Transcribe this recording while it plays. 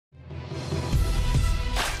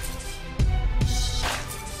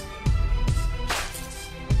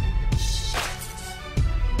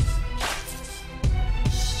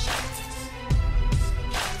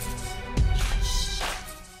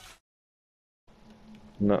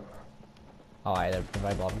No. Oh, aye, they're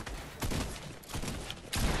very bottom.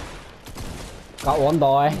 Got one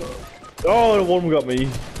boy. Oh, the one got me.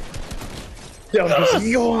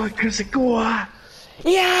 Yo, Chris, go on.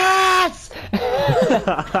 Yes!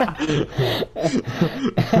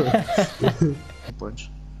 Bunch.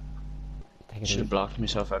 Take it Should easy. have blocked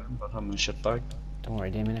myself out, but I'm a shitbag. Don't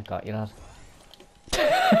worry, Damien, I got you, lad. Oh,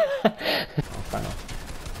 fair enough.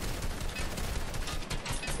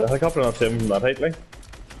 The helicopter not him from that height, like.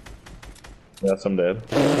 Yes, I'm dead.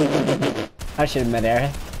 I should have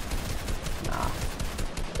mid-air. Nah.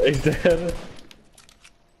 He's dead.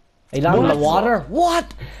 He landed in the water?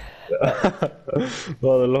 What?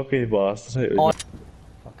 Well, the lucky bastard. Oh.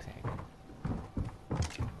 Fuck's sake.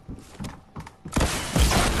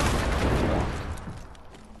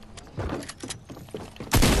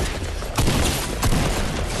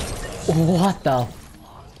 What the?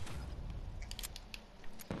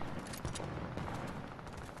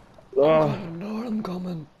 Oh, Lord, I'm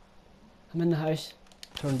coming. I'm in the house.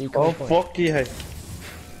 Turn decoy. oh for it. fuck you. Hey.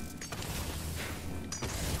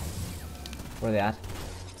 Where are they at?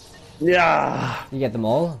 Yeah. You get them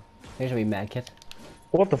all? Here's a wee med kit.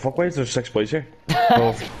 What the fuck? Why is there 6 boys here?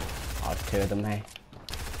 Oh. Oh, two of them, hey.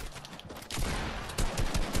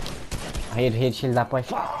 He'd shield that boy.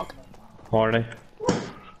 Fuck! Horny.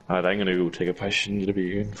 Alright, I'm gonna go take a piss and you'll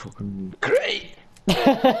be in fucking great.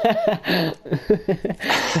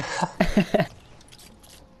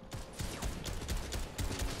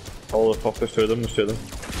 Oh, the fuck, there's two of them, there's two of them.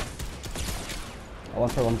 I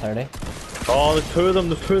went for 130. Oh, there's two of them,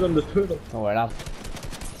 there's two of them, there's two of them. Don't worry, lad.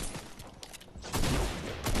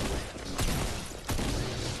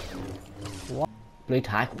 What? Blue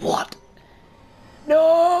tag? What?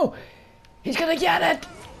 No! He's gonna get it!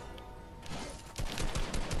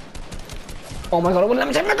 Oh my god, I wouldn't let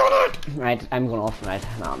me take my gun out! Right, I'm going off, right?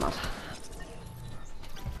 No, I'm not.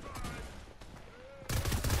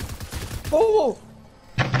 Oh!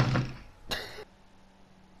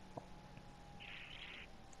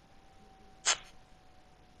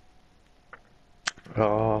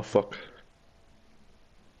 Oh, fuck.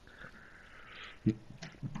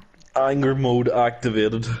 Anger mode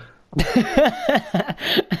activated.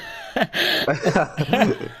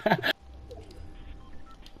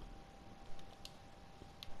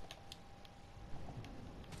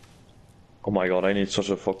 Oh my god, I need such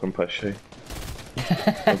a fucking piss, hey.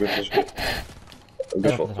 I'll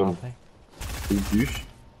get fucking juice.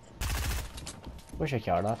 Where's your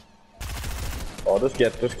card at? Oh, just kill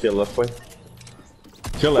this boy.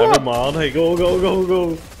 Kill every man, hey, go, go, go,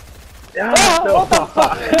 go. Yeah, no.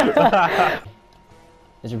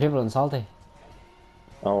 Is there people in Salty?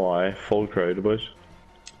 Oh, aye, full crowd, boys.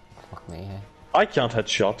 Fuck me, hey. I can't hit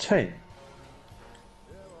shots, hey.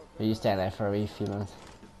 Are you staying there for a wee few minutes?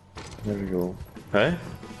 There we go. Hey?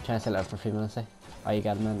 Trying to stay there for a few minutes, eh? Oh, you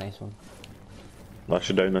got him, a nice one. Lash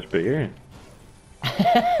you down this beer.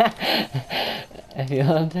 If you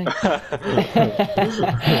want to.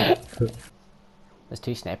 There's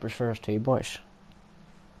two snipers for us too, boys.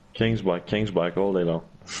 King's back all day long.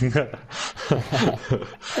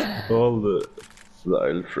 All the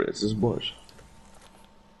old phrases, boys.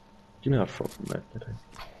 Give me that fucking net,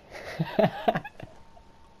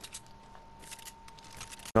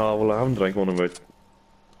 No, well, I haven't drank one in about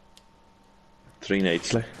 3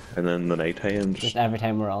 nights, like, and then the night, hey, and Just every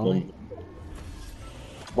time we're on, like.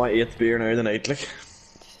 My 8th beer now the night, like.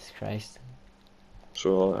 Jesus Christ.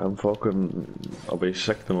 So I'm fucking, I'll be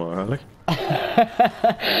sick tomorrow, like.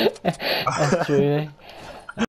 That's true, eh?